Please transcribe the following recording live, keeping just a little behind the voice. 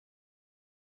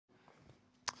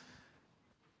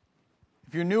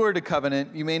If you're newer to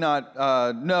Covenant, you may not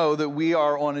know that we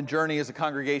are on a journey as a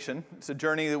congregation. It's a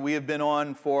journey that we have been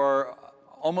on for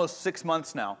almost 6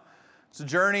 months now. It's a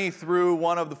journey through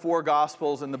one of the 4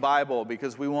 Gospels in the Bible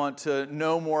because we want to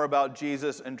know more about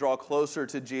Jesus and draw closer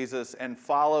to Jesus and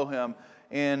follow him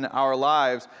in our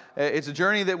lives. It's a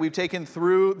journey that we've taken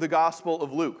through the Gospel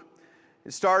of Luke.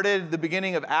 It started at the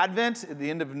beginning of Advent, at the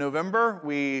end of November.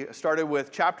 We started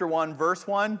with chapter 1, verse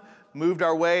 1, moved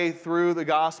our way through the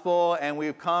Gospel, and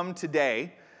we've come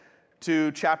today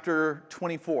to chapter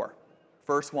 24,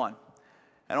 verse 1.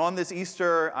 And on this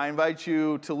Easter, I invite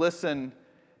you to listen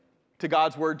to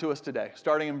God's word to us today,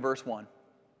 starting in verse 1.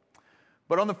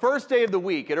 But on the first day of the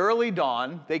week, at early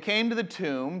dawn, they came to the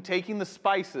tomb, taking the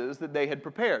spices that they had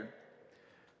prepared.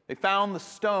 They found the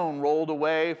stone rolled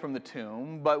away from the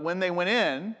tomb, but when they went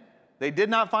in, they did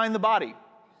not find the body.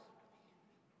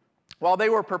 While they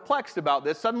were perplexed about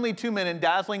this, suddenly 2 men in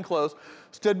dazzling clothes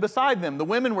stood beside them. The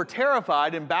women were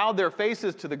terrified and bowed their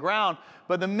faces to the ground.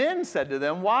 But the men said to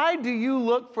them, "Why do you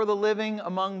look for the living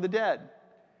among the dead?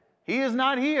 He is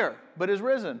not here, but is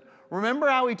risen. Remember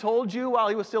how he told you while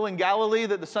he was still in Galilee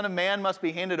that the Son of Man must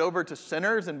be handed over to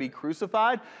sinners and be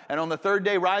crucified, and on the third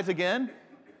day rise again?"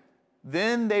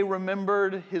 Then they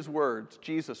remembered his words,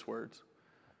 Jesus' words.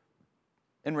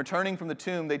 And returning from the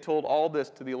tomb, they told all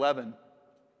this to the 11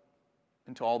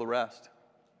 and to all the rest.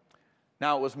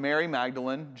 Now it was Mary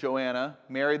Magdalene, Joanna,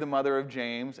 Mary the mother of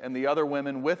James, and the other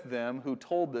women with them who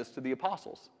told this to the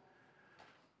apostles.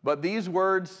 But these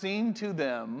words seemed to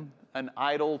them an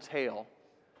idle tale,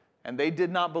 and they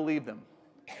did not believe them.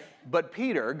 But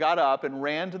Peter got up and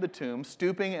ran to the tomb,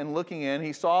 stooping and looking in.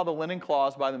 He saw the linen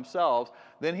cloths by themselves.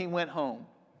 Then he went home,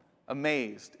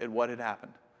 amazed at what had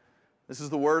happened. This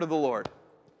is the word of the Lord.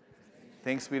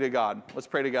 Thanks be to God. Let's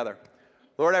pray together.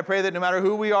 Lord, I pray that no matter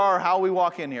who we are or how we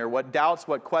walk in here, what doubts,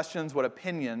 what questions, what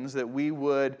opinions, that we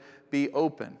would be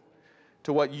open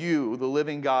to what you, the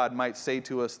living God, might say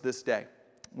to us this day.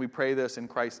 We pray this in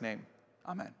Christ's name.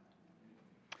 Amen.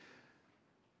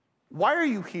 Why are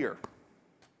you here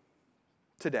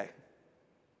today?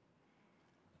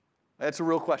 That's a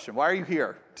real question. Why are you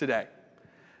here today?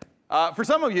 For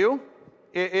some of you,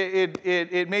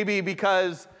 it may be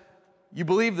because you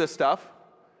believe this stuff,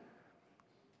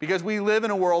 because we live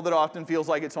in a world that often feels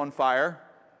like it's on fire,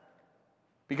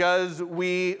 because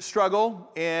we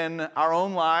struggle in our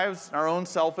own lives, our own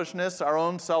selfishness, our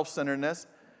own self-centeredness,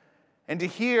 and to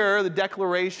hear the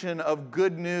declaration of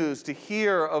good news, to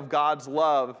hear of God's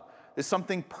love, is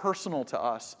something personal to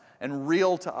us and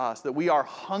real to us, that we are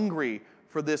hungry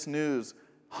for this news,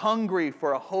 hungry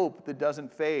for a hope that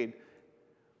doesn't fade.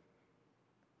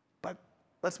 But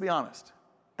let's be honest,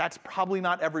 that's probably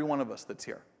not every one of us that's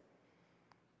here.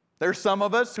 There's some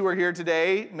of us who are here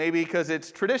today maybe because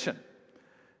it's tradition,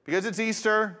 because it's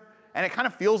Easter, and it kind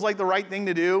of feels like the right thing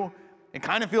to do. It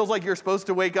kind of feels like you're supposed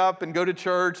to wake up and go to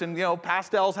church, and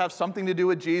pastels have something to do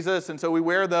with Jesus, and so we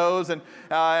wear those,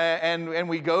 and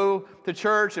we go to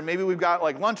church, and maybe we've got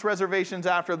like lunch reservations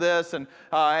after this, and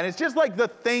it's just like the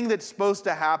thing that's supposed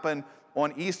to happen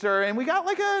on Easter, and we got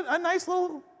like a nice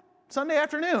little Sunday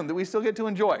afternoon that we still get to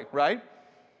enjoy, right?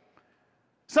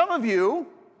 Some of you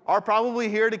are probably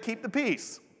here to keep the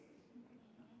peace.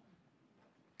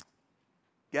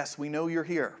 Yes, we know you're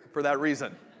here for that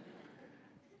reason.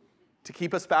 To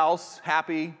keep a spouse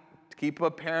happy, to keep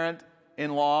a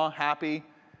parent-in-law happy.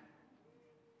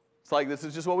 It's like, this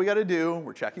is just what we got to do.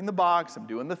 We're checking the box. I'm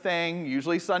doing the thing.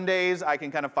 Usually Sundays, I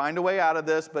can kind of find a way out of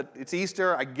this, but it's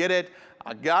Easter. I get it.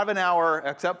 I got an hour,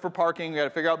 except for parking. We got to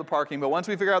figure out the parking. But once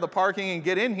we figure out the parking and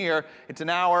get in here, it's an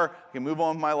hour. I can move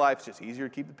on with my life. It's just easier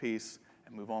to keep the peace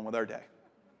and move on with our day.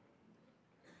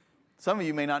 Some of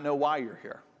you may not know why you're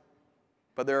here,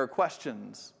 but there are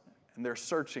questions and there's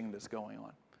searching that's going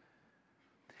on.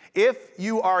 If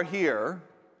you are here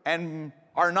and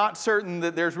are not certain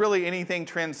that there's really anything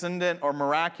transcendent or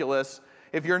miraculous,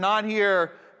 if you're not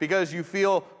here because you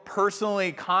feel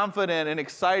personally confident and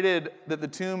excited that the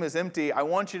tomb is empty, I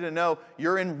want you to know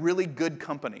you're in really good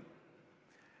company.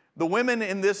 The women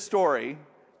in this story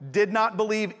did not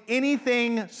believe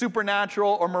anything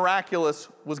supernatural or miraculous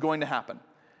was going to happen.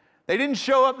 They didn't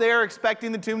show up there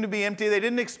expecting the tomb to be empty. They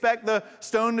didn't expect the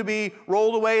stone to be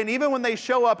rolled away. And even when they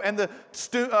show up and the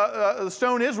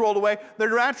stone is rolled away, their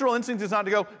natural instinct is not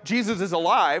to go, Jesus is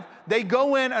alive. They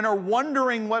go in and are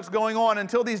wondering what's going on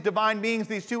until these divine beings,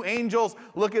 these 2 angels,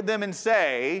 look at them and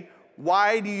say,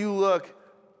 "Why do you look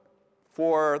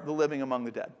for the living among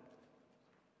the dead?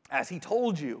 As he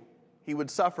told you, he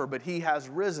would suffer, but he has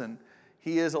risen.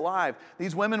 He is alive.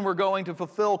 These women were going to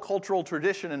fulfill cultural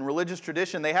tradition and religious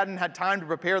tradition. They hadn't had time to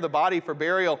prepare the body for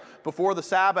burial before the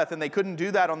Sabbath, and they couldn't do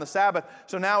that on the Sabbath.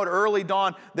 So now at early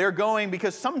dawn, they're going,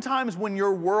 because sometimes when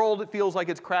your world feels like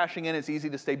it's crashing in, it's easy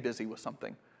to stay busy with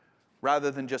something rather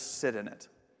than just sit in it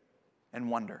and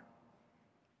wonder.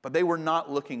 But they were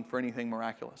not looking for anything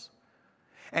miraculous.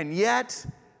 And yet,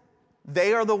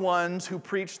 they are the ones who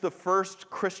preached the first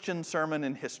Christian sermon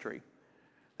in history.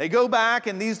 They go back,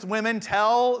 and these women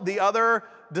tell the other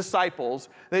disciples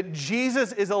that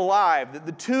Jesus is alive, that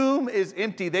the tomb is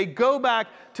empty. They go back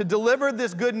to deliver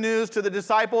this good news to the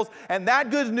disciples, and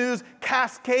that good news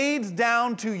cascades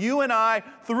down to you and I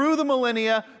through the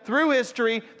millennia, through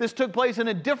history. This took place in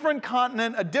a different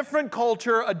continent, a different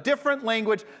culture, a different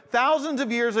language, thousands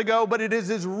of years ago, but it is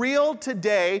as real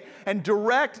today and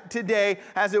direct today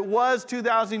as it was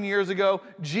 2,000 years ago.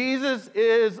 Jesus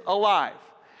is alive.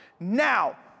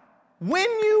 Now, when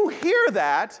you hear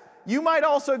that, you might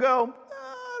also go,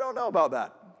 I don't know about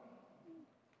that.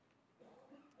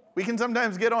 We can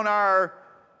sometimes get on our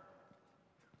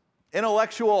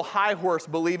intellectual high horse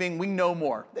believing we know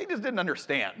more. They just didn't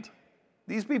understand.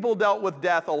 These people dealt with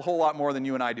death a whole lot more than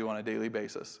you and I do on a daily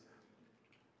basis.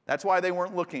 That's why they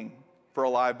weren't looking for a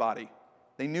live body.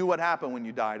 They knew what happened when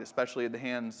you died, especially at the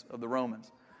hands of the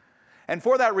Romans. And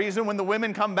for that reason, when the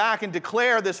women come back and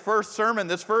declare this first sermon,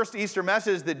 this first Easter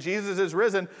message that Jesus is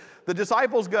risen, the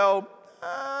disciples go,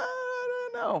 I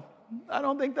don't know. I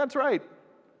don't think that's right.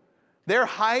 They're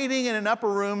hiding in an upper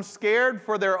room, scared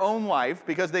for their own life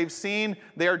because they've seen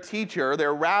their teacher,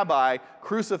 their rabbi,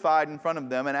 crucified in front of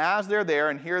them. And as they're there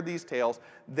and hear these tales,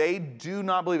 they do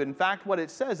not believe it. In fact, what it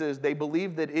says is they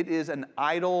believe that it is an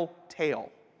idle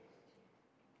tale.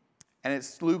 And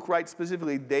it's Luke writes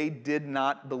specifically, they did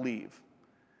not believe.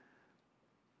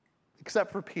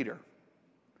 Except for Peter,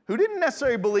 who didn't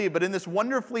necessarily believe, but in this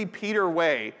wonderfully Peter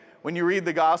way, when you read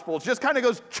the Gospels, just kind of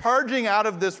goes charging out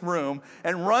of this room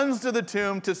and runs to the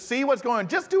tomb to see what's going on,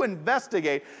 just to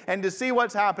investigate and to see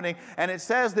what's happening. And it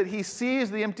says that he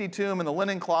sees the empty tomb and the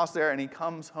linen cloths there, and he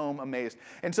comes home amazed.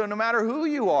 And so no matter who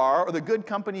you are or the good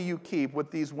company you keep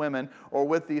with these women or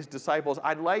with these disciples,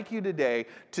 I'd like you today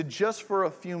to just for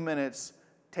a few minutes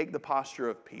take the posture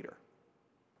of Peter.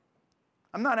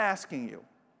 I'm not asking you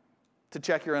to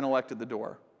check your intellect at the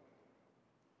door.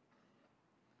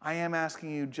 I am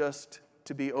asking you just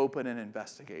to be open and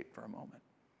investigate for a moment.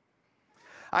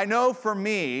 I know for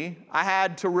me, I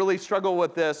had to really struggle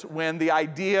with this when the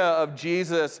idea of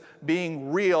Jesus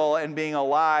being real and being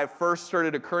alive first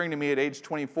started occurring to me at age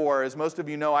 24. As most of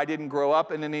you know, I didn't grow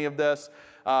up in any of this.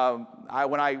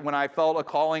 When I felt a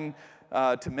calling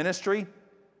to ministry,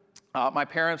 my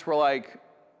parents were like,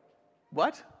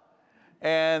 what?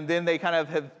 And then they kind of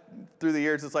have, through the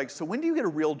years, it's like, so when do you get a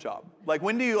real job? Like,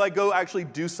 when do you go actually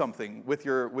do something with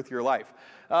your life?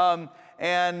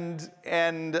 And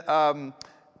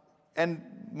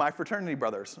my fraternity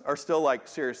brothers are still like,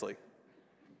 seriously,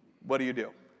 what do you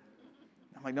do?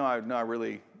 I'm like, no, I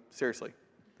really, seriously.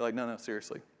 They're like, no,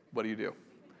 seriously, what do you do?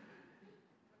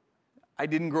 I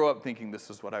didn't grow up thinking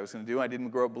this is what I was going to do. I didn't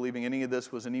grow up believing any of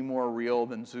this was any more real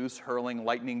than Zeus hurling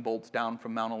lightning bolts down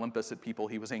from Mount Olympus at people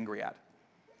he was angry at.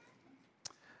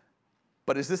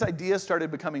 But as this idea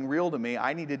started becoming real to me,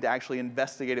 I needed to actually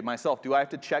investigate it myself. Do I have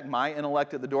to check my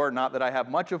intellect at the door? Not that I have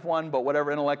much of one, but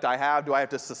whatever intellect I have, do I have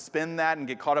to suspend that and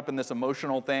get caught up in this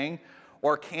emotional thing?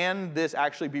 Or can this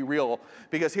actually be real?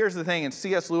 Because here's the thing, and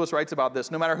C.S. Lewis writes about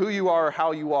this, no matter who you are or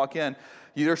how you walk in,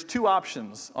 there's two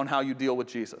options on how you deal with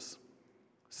Jesus.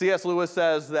 C.S. Lewis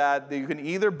says that you can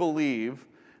either believe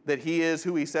that he is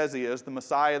who he says he is, the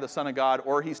Messiah, the Son of God,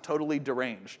 or he's totally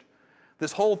deranged.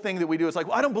 This whole thing that we do is like,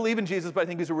 well, I don't believe in Jesus, but I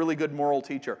think he's a really good moral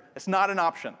teacher. It's not an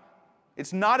option.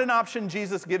 It's not an option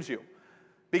Jesus gives you.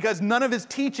 Because none of his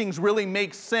teachings really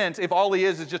make sense if all he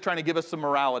is just trying to give us some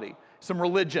morality, some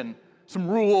religion, some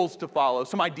rules to follow,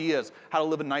 some ideas, how to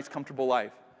live a nice, comfortable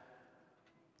life.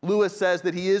 Lewis says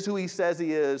that he is who he says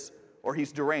he is, or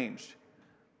he's deranged.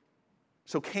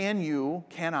 So can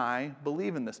I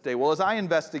believe in this day? Well, as I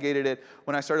investigated it,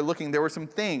 when I started looking, there were some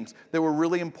things that were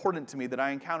really important to me that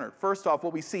I encountered. First off,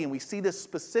 what we see, and we see this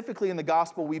specifically in the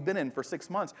gospel we've been in for 6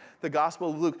 months, the Gospel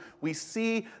of Luke, we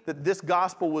see that this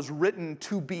gospel was written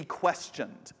to be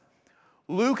questioned.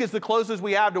 Luke is the closest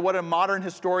we have to what a modern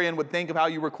historian would think of how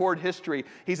you record history.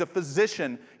 He's a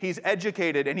physician, he's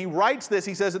educated, and he writes this,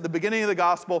 he says at the beginning of the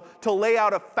gospel, to lay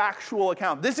out a factual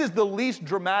account. This is the least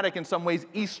dramatic, in some ways,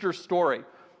 Easter story.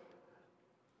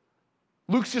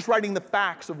 Luke's just writing the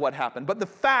facts of what happened, but the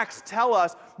facts tell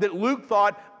us that Luke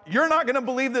thought, you're not going to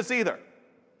believe this either.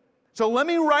 So let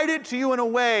me write it to you in a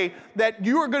way that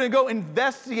you are going to go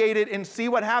investigate it and see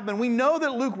what happened. We know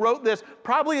that Luke wrote this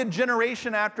probably a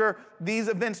generation after these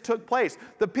events took place.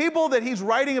 The people that he's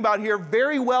writing about here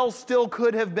very well still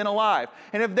could have been alive.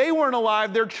 And if they weren't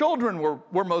alive, their children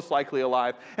were most likely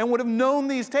alive and would have known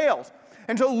these tales.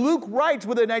 And so Luke writes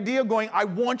with an idea of going, I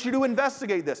want you to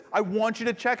investigate this. I want you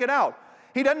to check it out.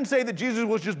 He doesn't say that Jesus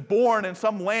was just born in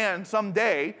some land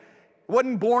someday. He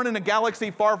wasn't born in a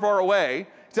galaxy far, far away.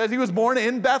 It says he was born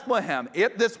in Bethlehem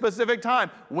at this specific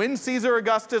time, when Caesar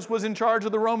Augustus was in charge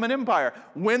of the Roman Empire,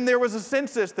 when there was a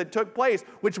census that took place,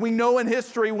 which we know in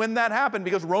history when that happened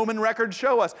because Roman records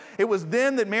show us. It was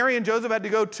then that Mary and Joseph had to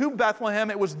go to Bethlehem.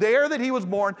 It was there that he was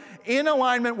born in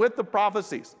alignment with the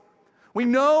prophecies. We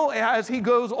know as he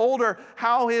goes older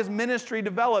how his ministry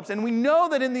develops. And we know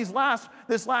that in this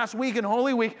last week in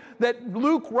Holy Week that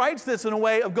Luke writes this in a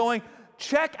way of going,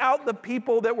 check out the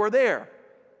people that were there.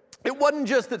 It wasn't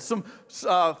just that some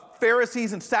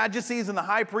Pharisees and Sadducees and the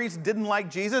high priests didn't like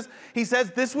Jesus. He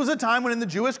says this was a time when in the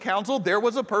Jewish council there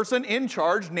was a person in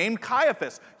charge named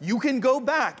Caiaphas. You can go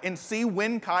back and see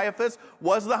when Caiaphas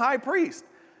was the high priest.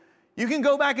 You can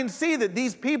go back and see that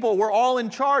these people were all in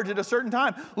charge at a certain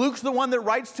time. Luke's the one that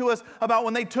writes to us about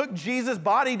when they took Jesus'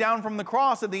 body down from the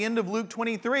cross at the end of Luke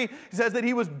 23. He says that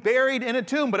he was buried in a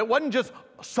tomb, but it wasn't just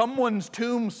someone's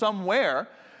tomb somewhere.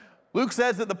 Luke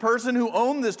says that the person who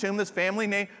owned this tomb, this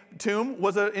family tomb,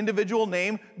 was an individual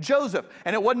named Joseph.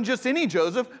 And it wasn't just any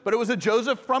Joseph, but it was a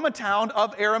Joseph from a town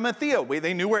of Arimathea.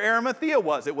 They knew where Arimathea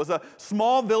was. It was a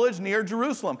small village near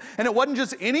Jerusalem. And it wasn't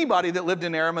just anybody that lived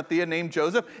in Arimathea named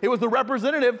Joseph. It was the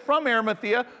representative from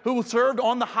Arimathea who served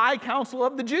on the high council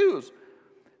of the Jews.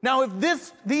 Now,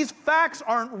 if these facts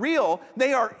aren't real,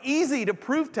 they are easy to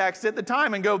proof text at the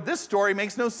time and go, this story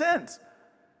makes no sense.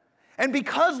 And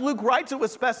because Luke writes it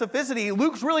with specificity,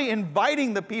 Luke's really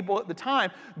inviting the people at the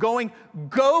time, going,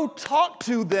 go talk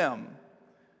to them,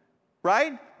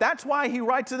 right? That's why he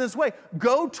writes it this way.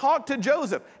 Go talk to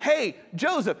Joseph. Hey,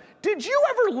 Joseph, did you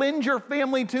ever lend your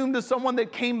family tomb to someone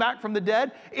that came back from the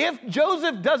dead? If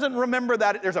Joseph doesn't remember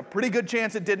that, there's a pretty good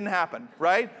chance it didn't happen,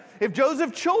 right? If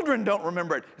Joseph's children don't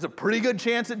remember it, there's a pretty good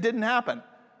chance it didn't happen.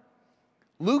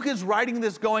 Luke is writing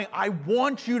this going, I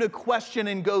want you to question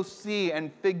and go see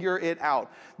and figure it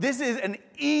out. This is an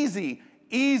easy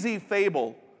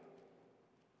fable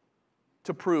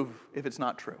to prove if it's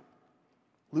not true.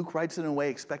 Luke writes it in a way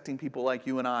expecting people like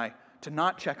you and I to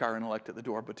not check our intellect at the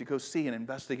door, but to go see and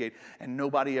investigate, and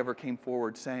nobody ever came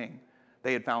forward saying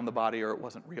they had found the body or it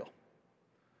wasn't real.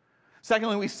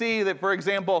 Secondly, we see that, for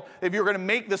example, if you're going to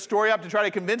make this story up to try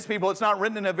to convince people, it's not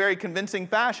written in a very convincing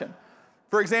fashion.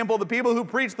 For example, the people who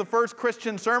preach the first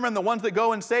Christian sermon, the ones that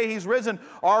go and say he's risen,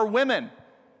 are women.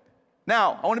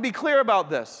 Now, I want to be clear about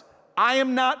this. I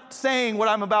am not saying what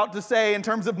I'm about to say in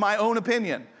terms of my own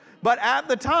opinion. But at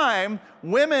the time,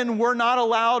 women were not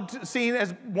allowed seen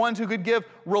as ones who could give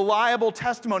reliable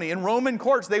testimony. In Roman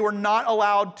courts, they were not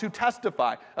allowed to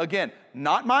testify. Again,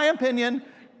 not my opinion.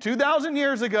 2,000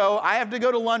 years ago, I have to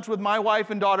go to lunch with my wife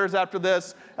and daughters after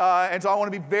this, and so I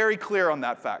want to be very clear on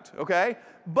that fact, okay?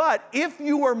 But if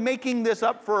you were making this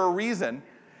up for a reason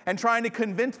and trying to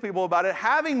convince people about it,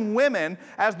 having women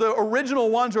as the original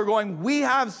ones who are going, we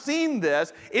have seen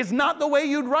this, is not the way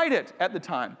you'd write it at the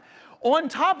time. On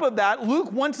top of that,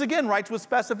 Luke once again writes with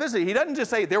specificity. He doesn't just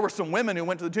say there were some women who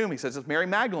went to the tomb. He says it's Mary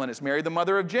Magdalene, it's Mary the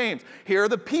mother of James. Here are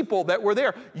the people that were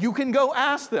there. You can go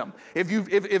ask them.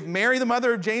 If Mary the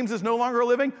mother of James is no longer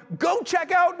living, go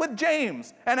check out with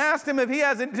James and ask him if he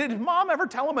hasn't. Did mom ever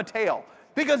tell him a tale?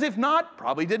 Because if not,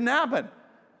 probably didn't happen.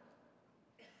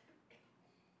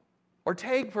 Or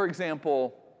take, for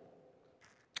example,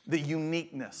 the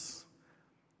uniqueness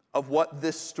of what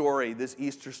this story, this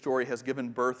Easter story, has given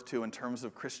birth to in terms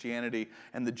of Christianity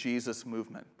and the Jesus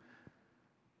movement.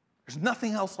 There's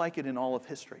nothing else like it in all of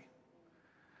history.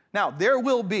 Now, there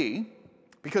will be,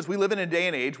 because we live in a day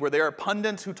and age where there are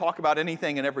pundits who talk about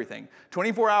anything and everything.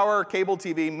 24-hour cable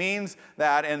TV means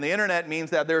that, and the internet means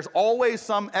that there's always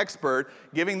some expert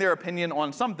giving their opinion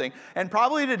on something. And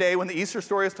probably today, when the Easter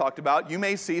story is talked about, you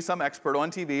may see some expert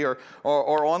on TV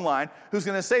or online who's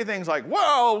going to say things like,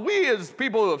 well, we as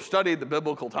people who have studied the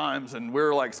biblical times, and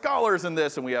we're like scholars in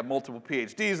this, and we have multiple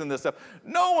PhDs in this stuff,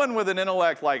 no one with an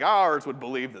intellect like ours would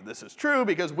believe that this is true,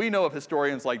 because we know of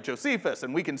historians like Josephus,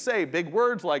 and we can say big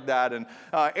words like that, and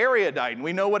erudite, and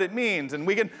we know what it means, and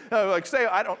we can say,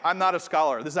 I'm not a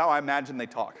scholar. This is how I imagine they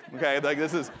talk. Okay, like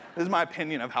this is my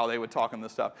opinion of how they would talk on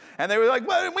this stuff. And they were like,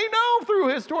 well, we know through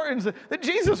historians that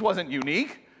Jesus wasn't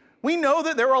unique. We know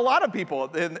that there were a lot of people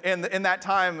in that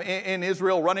time in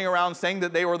Israel running around saying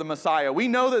that they were the Messiah. We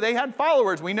know that they had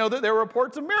followers. We know that there were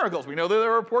reports of miracles. We know that there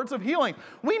were reports of healing.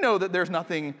 We know that there's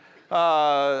nothing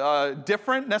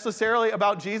different necessarily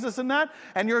about Jesus in that.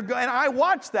 And I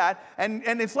watch that, and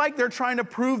it's like they're trying to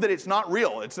prove that it's not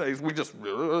real. That's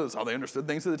how they understood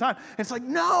things at the time. And it's like,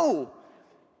 no.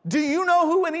 Do you know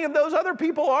who any of those other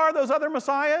people are, those other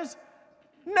messiahs?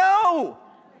 No.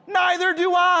 Neither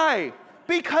do I.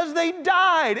 Because they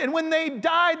died, and when they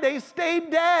died, they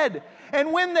stayed dead.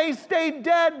 And when they stayed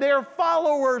dead, their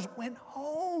followers went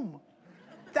home.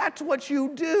 That's what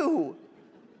you do.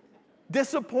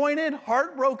 Disappointed,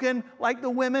 heartbroken, like the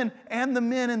women and the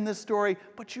men in this story,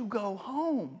 but you go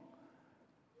home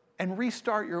and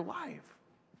restart your life.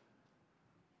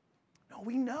 No,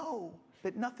 we know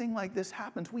that nothing like this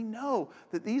happens. We know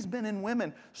that these men and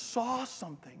women saw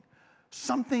something.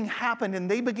 Something happened,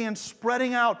 and they began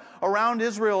spreading out around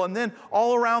Israel and then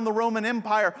all around the Roman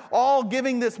Empire, all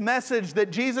giving this message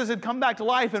that Jesus had come back to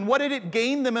life. And what did it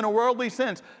gain them in a worldly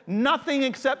sense? Nothing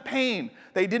except pain.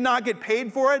 They did not get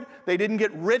paid for it. They didn't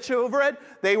get rich over it.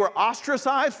 They were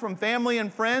ostracized from family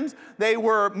and friends.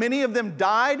 Many of them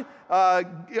died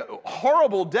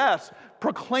horrible deaths,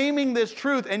 proclaiming this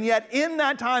truth. And yet in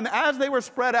that time, as they were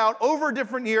spread out over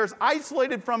different years,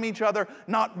 isolated from each other,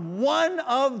 not one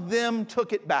of them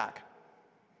took it back.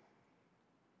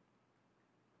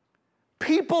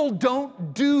 People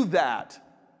don't do that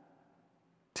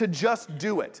to just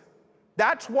do it.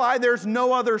 That's why there's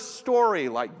no other story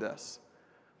like this.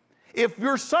 If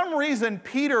for some reason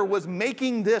Peter was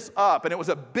making this up and it was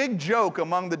a big joke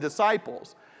among the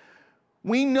disciples,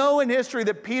 we know in history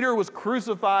that Peter was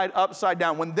crucified upside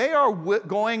down. When they are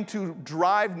going to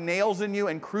drive nails in you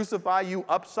and crucify you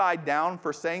upside down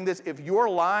for saying this, if you're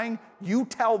lying, you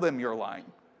tell them you're lying.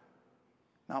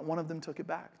 Not one of them took it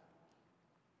back.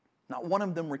 Not one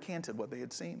of them recanted what they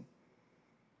had seen.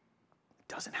 It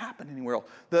doesn't happen anywhere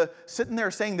else. Sitting there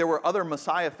saying there were other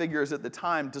Messiah figures at the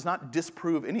time does not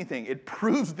disprove anything. It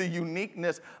proves the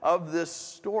uniqueness of this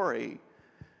story.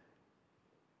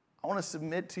 I want to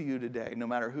submit to you today, no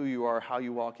matter who you are, how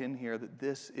you walk in here, that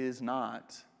this is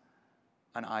not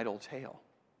an idle tale.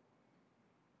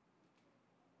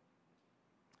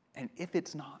 And if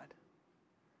it's not,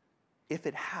 if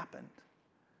it happened,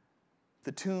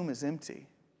 the tomb is empty,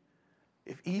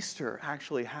 if Easter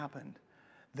actually happened,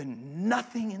 then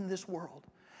nothing in this world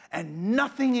and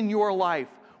nothing in your life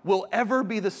will ever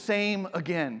be the same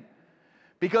again.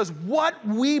 Because what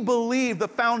we believe, the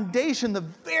foundation, the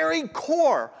very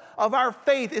core of our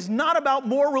faith is not about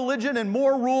more religion and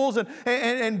more rules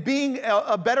and being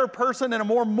a better person and a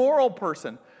more moral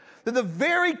person. That the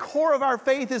very core of our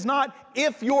faith is not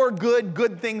if you're good,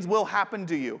 good things will happen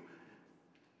to you.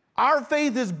 Our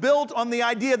faith is built on the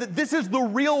idea that this is the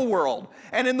real world.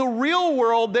 And in the real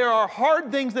world, there are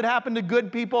hard things that happen to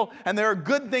good people, and there are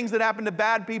good things that happen to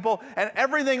bad people, and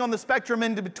everything on the spectrum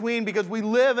in between, because we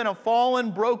live in a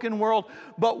fallen, broken world.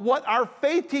 But what our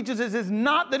faith teaches us is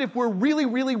not that if we're really,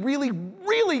 really, really,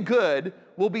 really good,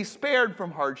 we'll be spared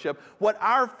from hardship. What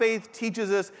our faith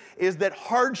teaches us is that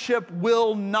hardship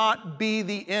will not be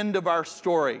the end of our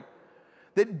story.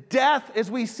 That death,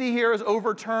 as we see here, is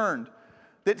overturned.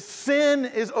 That sin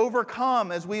is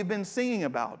overcome, as we've been singing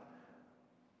about.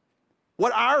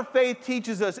 What our faith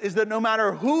teaches us is that no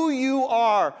matter who you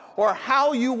are or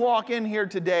how you walk in here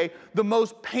today, the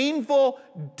most painful,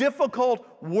 difficult,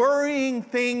 worrying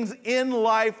things in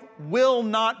life will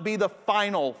not be the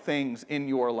final things in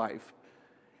your life.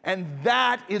 And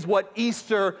that is what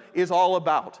Easter is all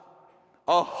about.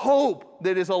 A hope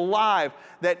that is alive,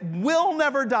 that will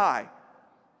never die,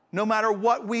 no matter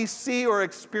what we see or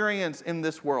experience in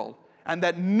this world, and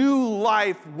that new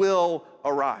life will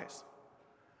arise.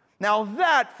 Now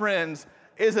that, friends,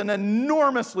 is an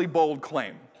enormously bold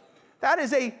claim. That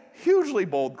is a hugely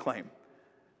bold claim.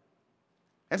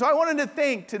 And so I wanted to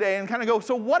think today and kind of go,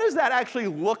 so what does that actually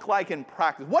look like in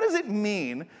practice? What does it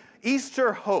mean,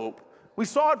 Easter hope? We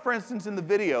saw it, for instance, in the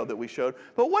video that we showed.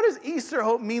 But what does Easter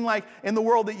hope mean like in the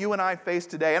world that you and I face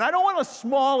today? And I don't want a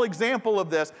small example of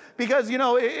this because, we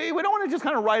don't want to just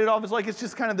kind of write it off as like it's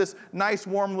just kind of this nice,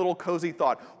 warm, little cozy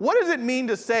thought. What does it mean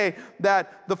to say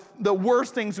that the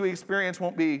worst things we experience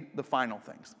won't be the final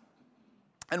things?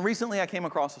 And recently I came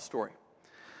across a story.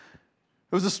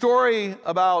 It was a story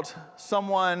about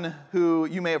someone who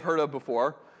you may have heard of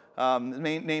before. The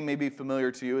name may be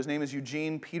familiar to you. His name is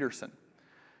Eugene Peterson.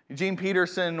 Eugene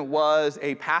Peterson was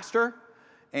a pastor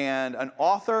and an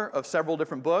author of several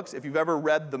different books. If you've ever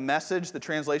read The Message, the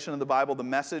translation of the Bible, The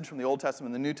Message from the Old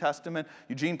Testament and the New Testament,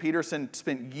 Eugene Peterson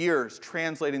spent years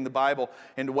translating the Bible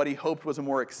into what he hoped was a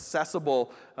more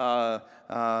accessible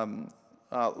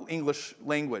English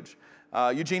language.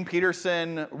 Eugene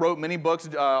Peterson wrote many books.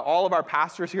 All of our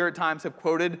pastors here at times have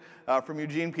quoted from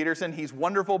Eugene Peterson. He's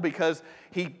wonderful because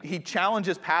he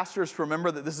challenges pastors to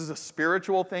remember that this is a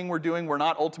spiritual thing we're doing. We're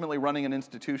not ultimately running an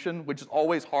institution, which is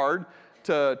always hard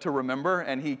to remember,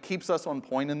 and he keeps us on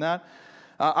point in that.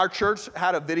 Our church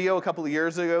had a video a couple of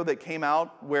years ago that came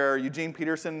out where Eugene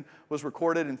Peterson was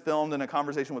recorded and filmed in a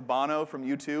conversation with Bono from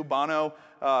U2. Bono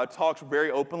talks very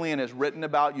openly and has written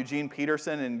about Eugene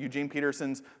Peterson and Eugene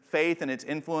Peterson's faith and its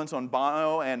influence on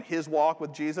Bono and his walk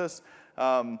with Jesus.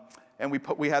 And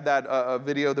we had that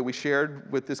video that we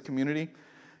shared with this community.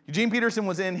 Eugene Peterson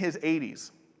was in his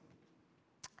 80s.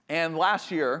 And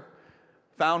last year,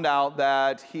 found out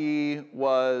that he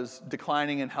was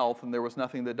declining in health and there was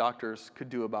nothing that doctors could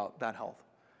do about that health.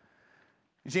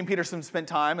 Eugene Peterson spent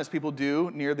time, as people do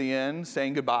near the end,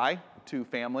 saying goodbye to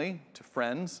family, to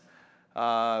friends,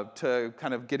 to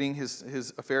kind of getting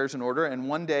his affairs in order. And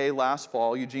one day last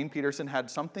fall, Eugene Peterson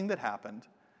had something that happened,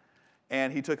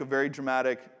 and he took a very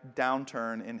dramatic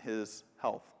downturn in his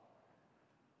health.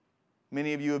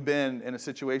 Many of you have been in a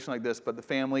situation like this, but the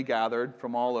family gathered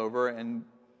from all over, and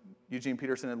Eugene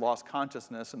Peterson had lost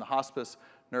consciousness, and the hospice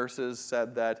nurses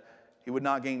said that he would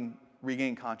not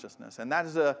regain consciousness. And that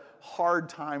is a hard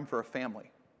time for a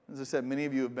family. As I said, many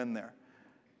of you have been there.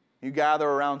 You gather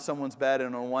around someone's bed,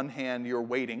 and on one hand, you're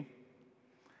waiting.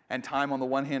 And time on the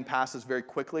one hand passes very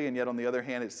quickly, and yet on the other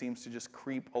hand, it seems to just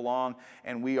creep along,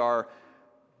 and we are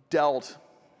dealt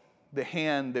the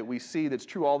hand that we see that's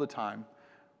true all the time,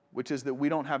 which is that we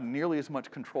don't have nearly as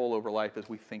much control over life as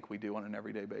we think we do on an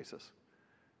everyday basis.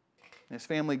 And his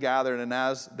family gathered, and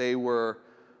as they were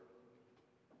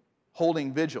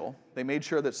holding vigil, they made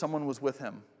sure that someone was with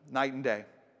him night and day,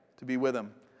 to be with him,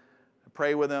 to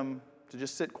pray with him, to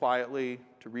just sit quietly,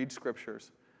 to read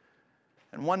scriptures.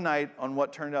 And one night, on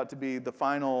what turned out to be the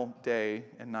final day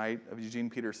and night of Eugene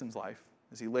Peterson's life,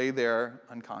 as he lay there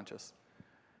unconscious,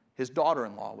 his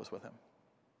daughter-in-law was with him.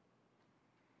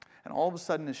 And all of a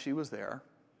sudden, as she was there,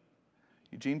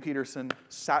 Eugene Peterson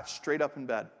sat straight up in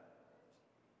bed,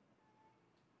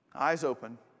 eyes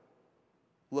open,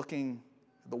 looking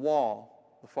at the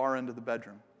wall, the far end of the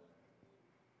bedroom.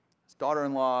 His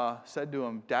daughter-in-law said to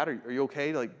him, "Dad, are you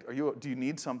okay? Do you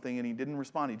need something?" And he didn't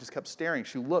respond. He just kept staring.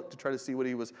 She looked to try to see what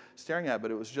he was staring at,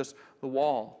 but it was just the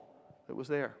wall that was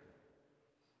there.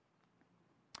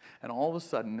 And all of a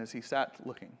sudden, as he sat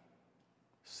looking,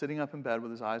 sitting up in bed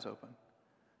with his eyes open,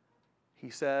 he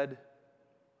said,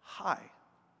 "Hi,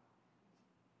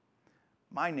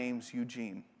 my name's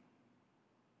Eugene.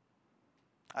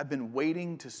 I've been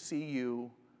waiting to see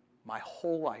you my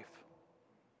whole life.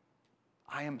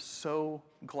 I am so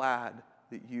glad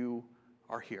that you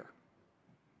are here.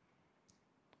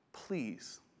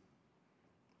 Please,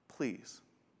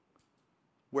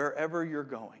 wherever you're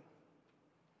going,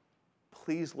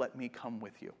 please let me come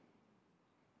with you."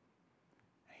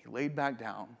 He laid back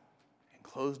down and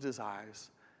closed his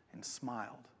eyes and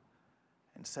smiled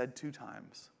and said 2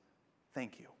 times,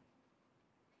 "Thank you.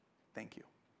 Thank you."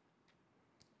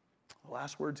 The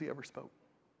last words he ever spoke.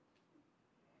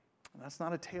 And that's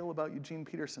not a tale about Eugene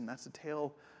Peterson. That's a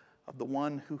tale of the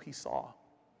one who he saw,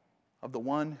 of the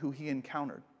one who he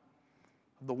encountered,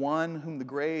 of the one whom the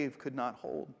grave could not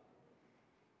hold.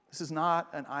 This is not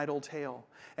an idle tale.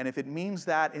 And if it means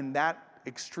that in that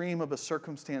extreme of a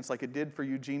circumstance like it did for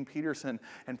Eugene Peterson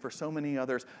and for so many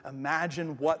others,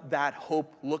 imagine what that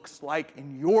hope looks like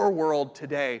in your world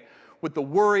today, with the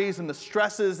worries and the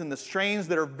stresses and the strains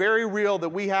that are very real that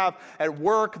we have at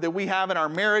work, that we have in our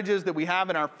marriages, that we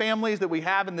have in our families, that we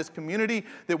have in this community,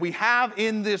 that we have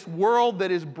in this world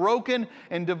that is broken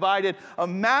and divided.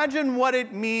 Imagine what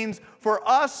it means for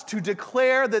us to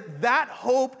declare that that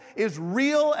hope is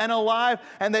real and alive,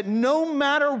 and that no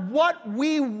matter what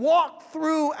we walk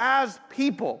through as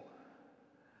people,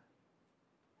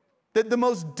 that the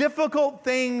most difficult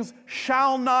things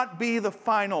shall not be the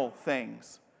final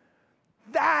things.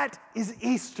 That is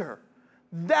Easter.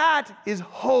 That is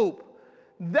hope.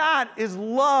 That is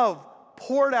love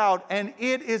poured out, and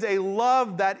it is a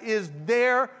love that is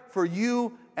there for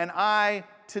you and I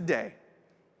today.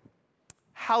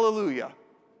 Hallelujah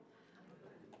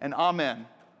and amen.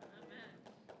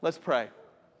 Let's pray.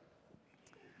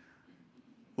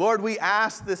 Lord, we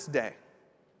ask this day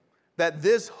that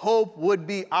this hope would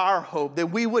be our hope, that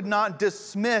we would not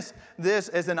dismiss this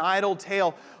as an idle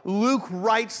tale. Luke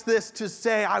writes this to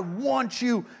say, I want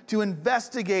you to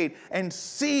investigate and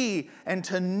see and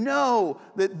to know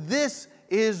that this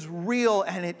is real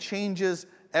and it changes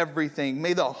everything.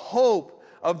 May the hope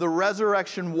of the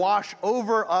resurrection wash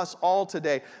over us all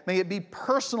today. May it be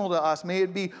personal to us. May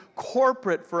it be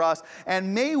corporate for us.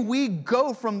 And may we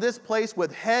go from this place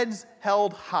with heads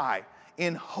held high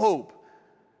in hope.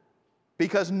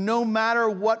 Because no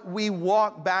matter what we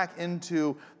walk back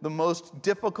into, the most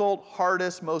difficult,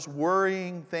 hardest, most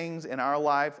worrying things in our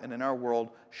life and in our world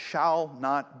shall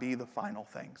not be the final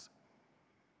things.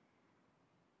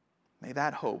 May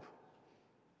that hope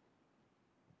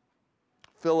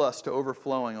fill us to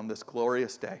overflowing on this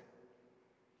glorious day.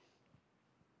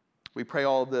 We pray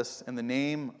all of this in the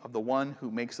name of the one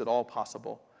who makes it all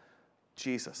possible,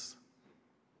 Jesus.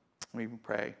 We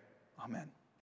pray, amen.